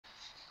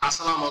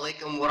Assalamu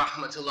alaikum wa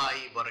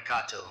rahmatullahi wa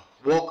barakatuh.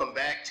 Welcome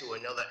back to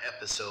another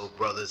episode,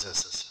 brothers and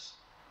sisters.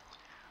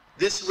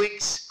 This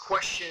week's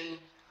question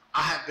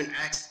I have been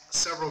asked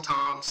several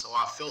times, so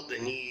I felt the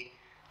need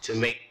to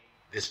make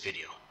this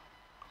video.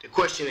 The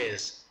question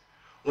is,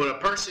 when a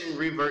person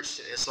reverts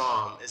to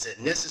Islam, is it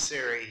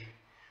necessary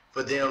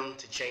for them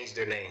to change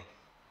their name?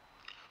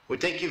 Well,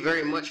 thank you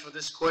very much for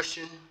this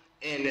question,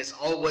 and as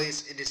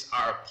always, it is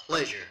our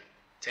pleasure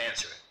to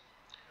answer it.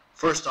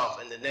 First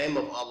off, in the name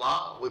of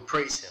Allah, we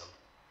praise Him.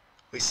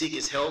 We seek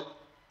His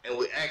help, and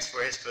we ask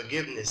for His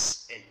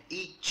forgiveness in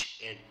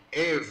each and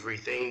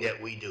everything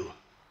that we do.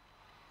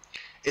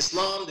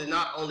 Islam did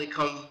not only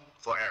come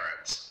for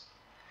Arabs.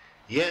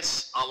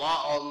 Yes,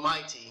 Allah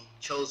Almighty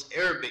chose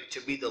Arabic to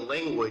be the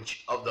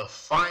language of the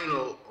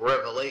final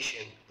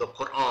revelation, the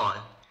Quran,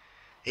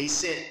 He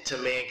sent to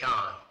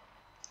mankind.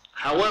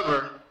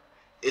 However,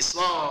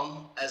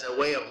 Islam, as a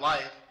way of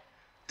life,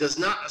 does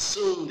not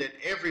assume that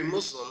every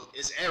Muslim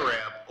is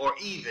Arab or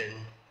even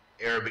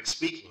Arabic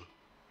speaking.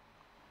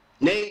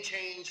 Name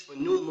change for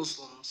new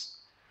Muslims,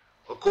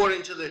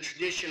 according to the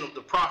tradition of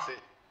the Prophet,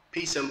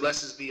 peace and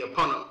blessings be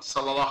upon him,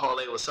 sallallahu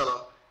alaihi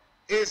wasallam,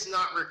 is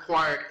not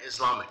required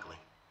Islamically,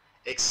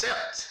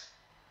 except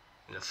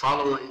in the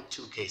following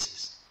two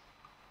cases.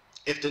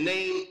 If the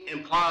name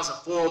implies a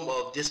form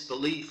of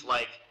disbelief,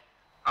 like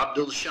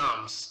Abdul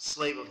Shams,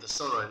 slave of the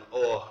sun,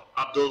 or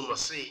Abdul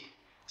Masih,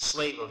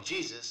 slave of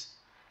Jesus,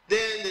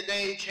 then the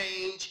name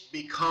change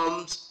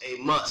becomes a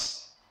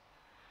must.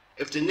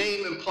 If the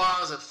name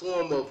implies a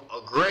form of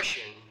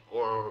aggression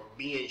or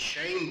being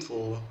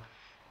shameful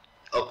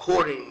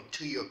according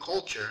to your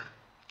culture,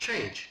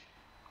 change.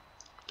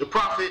 The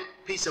Prophet,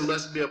 peace and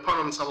blessings be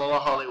upon him,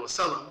 sallallahu alaihi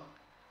wasallam,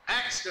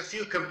 asked a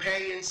few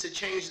companions to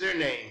change their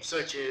names,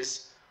 such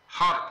as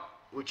Harb,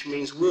 which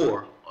means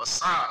war, or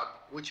Saab,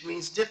 which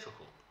means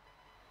difficult.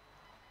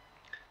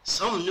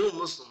 Some new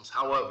Muslims,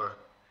 however,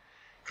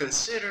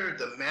 consider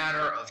the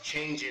matter of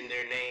changing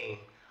their name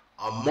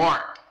a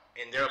mark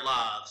in their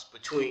lives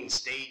between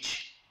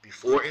stage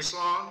before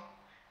Islam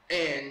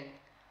and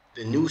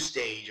the new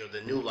stage or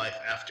the new life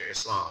after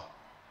Islam.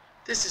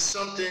 This is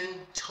something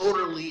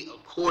totally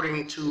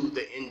according to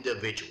the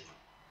individual.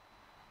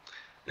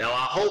 Now,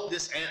 I hope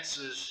this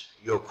answers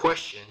your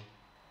question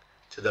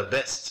to the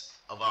best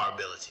of our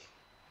ability.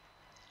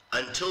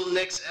 Until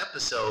next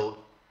episode,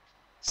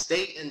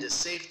 stay in the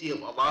safety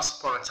of Allah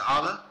subhanahu wa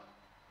ta'ala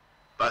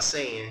by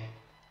saying,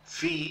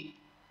 Fi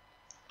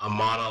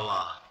Aman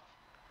Allah.